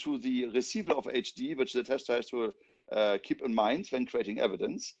span to the receiver of HD, which the tester has to keep in mind when creating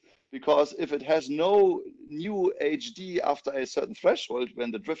evidence, because if it has no new HD after a certain threshold,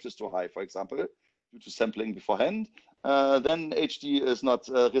 when the drift is too high, for example, due to sampling beforehand, then HD is not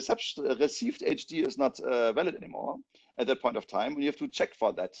received HD is not valid anymore at that point of time. And you have to check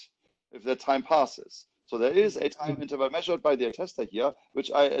for that if that time passes. So there is a time interval measured by the tester here,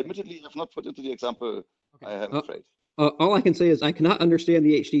 which I admittedly have not put into the example. I am afraid. All I can say is I cannot understand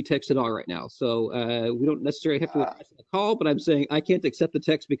the HD text at all right now. So we don't necessarily have to address the call, but I'm saying I can't accept the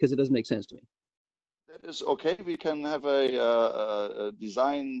text because it doesn't make sense to me. That is okay. We can have a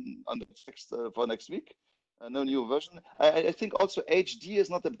design on the text for next week. No new version. I think also HD is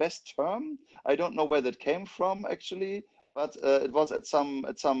not the best term. I don't know where that came from actually, but it was at some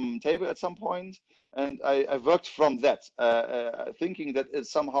table at some point, and I worked from that, thinking that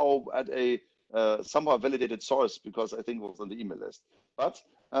it's somehow at a somehow validated source, because I think it was on the email list. But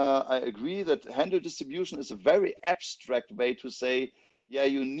I agree that handle distribution is a very abstract way to say, yeah,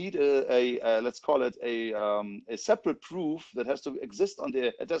 you need let's call it a separate proof that has to exist on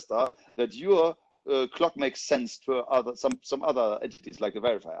the attester that your clock makes sense to some other entities like the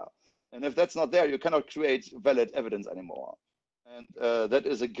verifier. And if that's not there, you cannot create valid evidence anymore. and that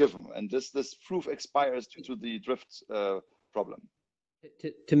is a given. And this proof expires due to the drift problem.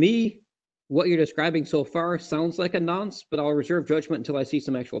 To me, what you're describing so far sounds like a nonce, but I'll reserve judgment until I see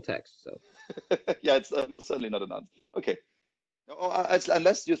some actual text. So yeah, it's certainly not a nonce. Okay.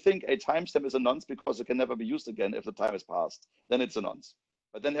 Unless you think a timestamp is a nonce because it can never be used again if the time has passed, then it's a nonce.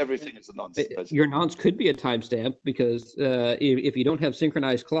 But then everything is a nonce. Your nonce could be a timestamp because if you don't have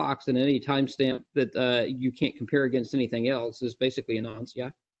synchronized clocks, then any timestamp that you can't compare against anything else is basically a nonce.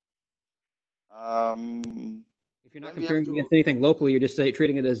 Yeah. If you're not comparing against anything locally, you're just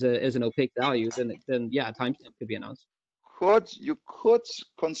treating it as an opaque value, then yeah, a timestamp could be a nonce. You could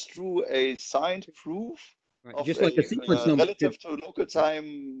construe a signed proof of just like the sequence number relative to local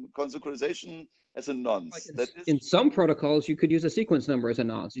time synchronization as a nonce. In some protocols, you could use a sequence number as a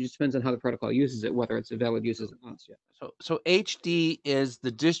nonce. It just depends on how the protocol uses it, whether it's a valid use as a nonce. Yeah. So HD is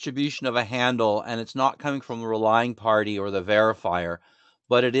the distribution of a handle, and it's not coming from the relying party or the verifier,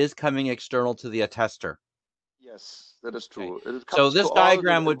 but it is coming external to the attester. Yes, that is true. Okay. So this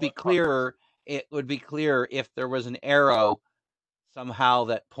diagram would be clearer. It would be clearer if there was an arrow somehow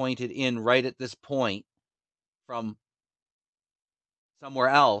that pointed in right at this point from somewhere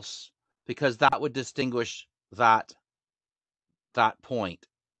else, because that would distinguish that point,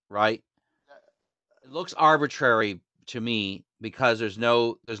 right? It looks arbitrary to me because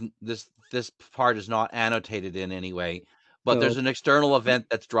this part is not annotated in any way, but there's an external event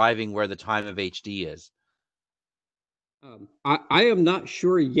that's driving where the time of HD is. I am not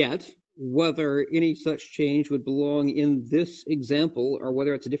sure yet whether any such change would belong in this example or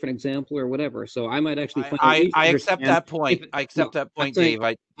whether it's a different example or whatever. So I might actually find I accept that point. I accept that point, Dave.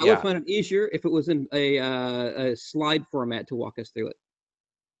 I would find it easier if it was in a slide format to walk us through it.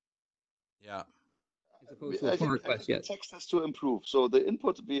 Yeah. As opposed to a pull request yet. The text has to improve. So the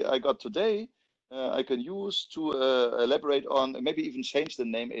input I got today, I can use to elaborate on, maybe even change the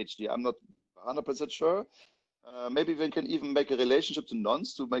name HD. I'm not 100% sure. Maybe we can even make a relationship to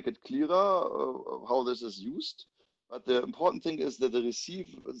nonce to make it clearer how this is used. But the important thing is that the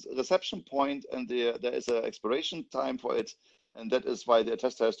reception point and there is an expiration time for it. And that is why the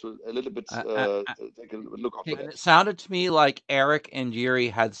attester has to a little bit take a look at it. It sounded to me like Eric and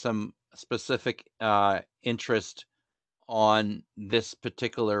Jiri had some specific interest on this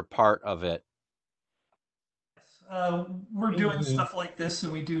particular part of it. We're doing stuff like this,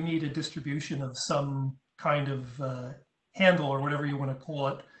 and we do need a distribution of some kind of handle or whatever you want to call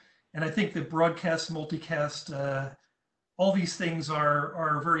it. And I think that broadcast, multicast, all these things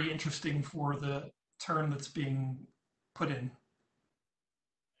are very interesting for the term that's being put in.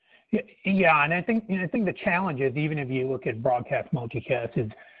 Yeah, and I think the challenge is, even if you look at broadcast, multicast,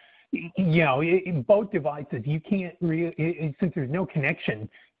 is in both devices you can't really, since there's no connection,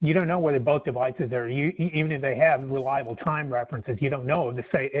 you don't know whether both devices are, even if they have reliable time references, you don't know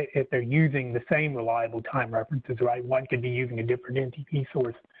if they're using the same reliable time references, right? One could be using a different NTP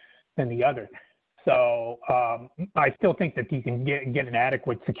source than the other. So I still think that you can get an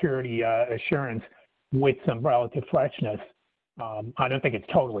adequate security assurance with some relative freshness. I don't think it's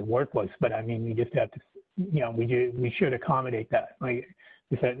totally worthless, but I mean, we just have to, we should accommodate that. Like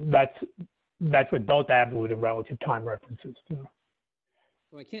I said, that's what both absolute and relative time references do.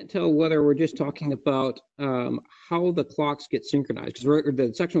 So I can't tell whether we're just talking about how the clocks get synchronized, because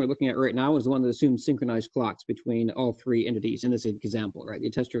the section we're looking at right now is the one that assumes synchronized clocks between all three entities in this example, right? The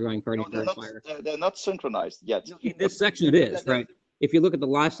attester, relying party, and verifier. They're not synchronized yet. In this section it is, right? If you look at the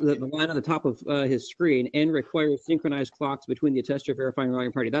line on the top of his screen, N requires synchronized clocks between the attester, verifying, and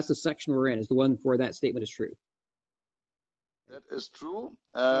relying party. That's the section we're in, is the one where that statement is true. That is true.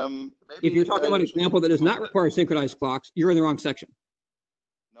 If you're talking about an example that does not require synchronized clocks, you're in the wrong section.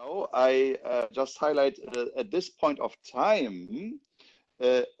 No, I just highlight at this point of time,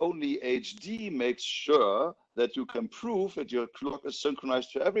 only HD makes sure that you can prove that your clock is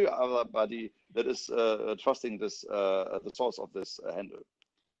synchronized to every other body that is trusting this the source of this handle.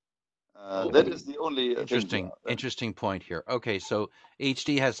 That is the only interesting point here. Okay, so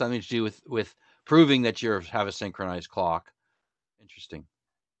HD has something to do with proving that you have a synchronized clock. Interesting.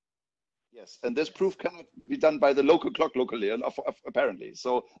 Yes, and this proof cannot be done by the local clock locally, apparently.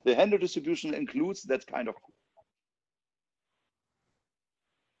 So the handle distribution includes that kind of.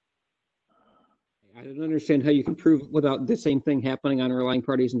 I don't understand how you can prove without the same thing happening on relying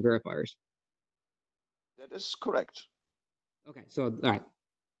parties and verifiers. That is correct. Okay, so all right.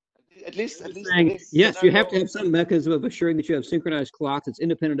 At least yes, you have to have some mechanism of assuring that you have synchronized clocks that's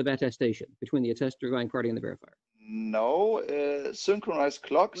independent of attestation between the attester, relying party, and the verifier. No, synchronized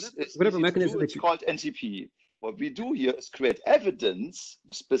clocks. Whatever mechanism it's called NTP. What we do here is create evidence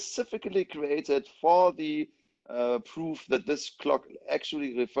specifically created for the proof that this clock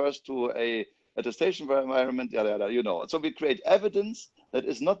actually refers to a attestation environment, yada, yada, you know. So we create evidence that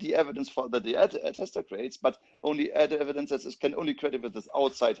is not the evidence for that the attester creates, but only evidence that can only credit with this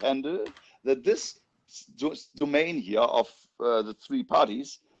outside handle, that this domain here of the three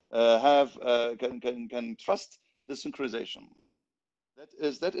parties can trust the synchronization.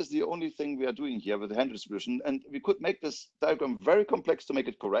 That is the only thing we are doing here with the handle distribution. And we could make this diagram very complex to make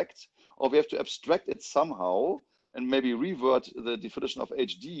it correct, or we have to abstract it somehow and maybe revert the definition of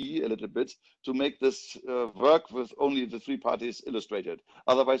HD a little bit to make this work with only the three parties illustrated.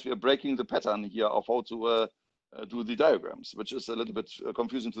 Otherwise, we are breaking the pattern here of how to do the diagrams, which is a little bit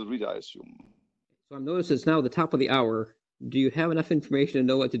confusing to the reader, I assume. So I've noticed it's now the top of the hour. Do you have enough information to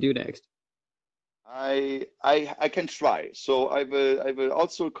know what to do next? I can try. So I will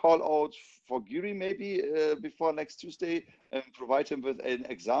also call out for Giri maybe before next Tuesday and provide him with an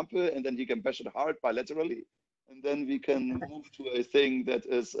example, and then he can bash it hard bilaterally, and then we can move to a thing that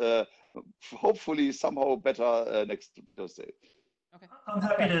is hopefully somehow better next Thursday. Okay. I'm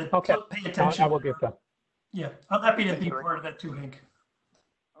happy to pay attention. I will get them. Yeah, I'm happy to be part of that too, Hank.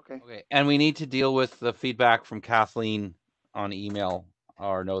 Okay. Okay, and we need to deal with the feedback from Kathleen on email,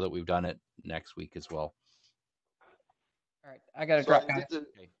 or know that we've done it next week as well. All right, I gotta drop, guys.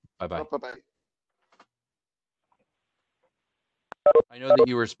 Okay, bye-bye. Bye-bye. I know that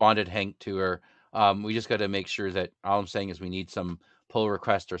you responded, Hank, to her. We just got to make sure that all I'm saying is we need some pull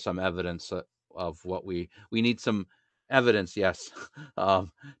request or some evidence of what we need some evidence, yes,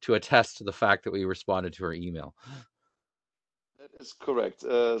 to attest to the fact that we responded to her email. That is correct.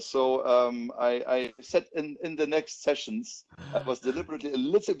 I said in the next sessions, I was deliberately a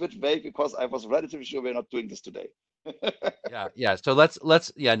little bit vague because I was relatively sure we're not doing this today. Yeah. So let's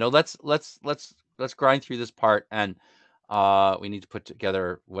grind through this part, and we need to put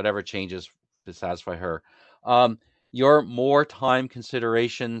together whatever changes to satisfy her. Your more time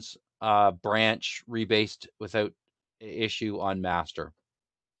considerations branch rebased without issue on master.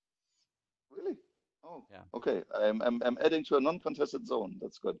 Really? Oh, yeah. Okay. I'm adding to a non-contested zone.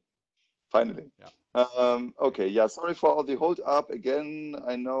 That's good. Finally. Yeah. Okay. Yeah. Sorry for all the hold up again.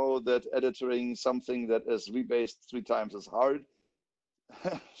 I know that editoring something that is rebased 3 times is hard.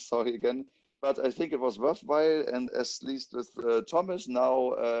 Sorry again. But I think it was worthwhile, and at least with Thomas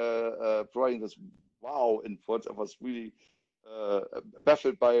now providing this wow input, I was really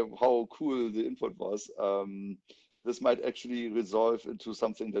baffled by how cool the input was. This might actually resolve into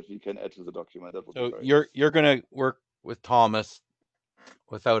something that we can add to the document. That would So be very you're going to work with Thomas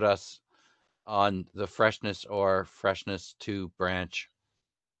without us on the freshness or freshness to branch.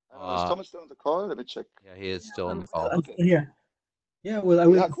 Is Thomas still on the call? Let me check. Yeah, he is still on the call. Okay. Yeah, well, I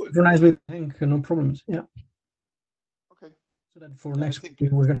will Cool. synchronize with Hank, no problems. Yeah. Okay. So that for next think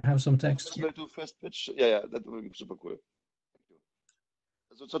week we're gonna have some text. Thomas will do first pitch. Yeah, that will be super cool. Thank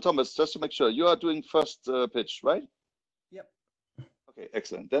you. So Thomas, just to make sure, you are doing first pitch, right? Yep. Okay,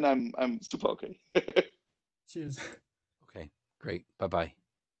 excellent. Then I'm super okay. Cheers. Okay, great. Bye-bye.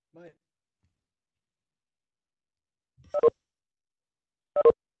 Bye.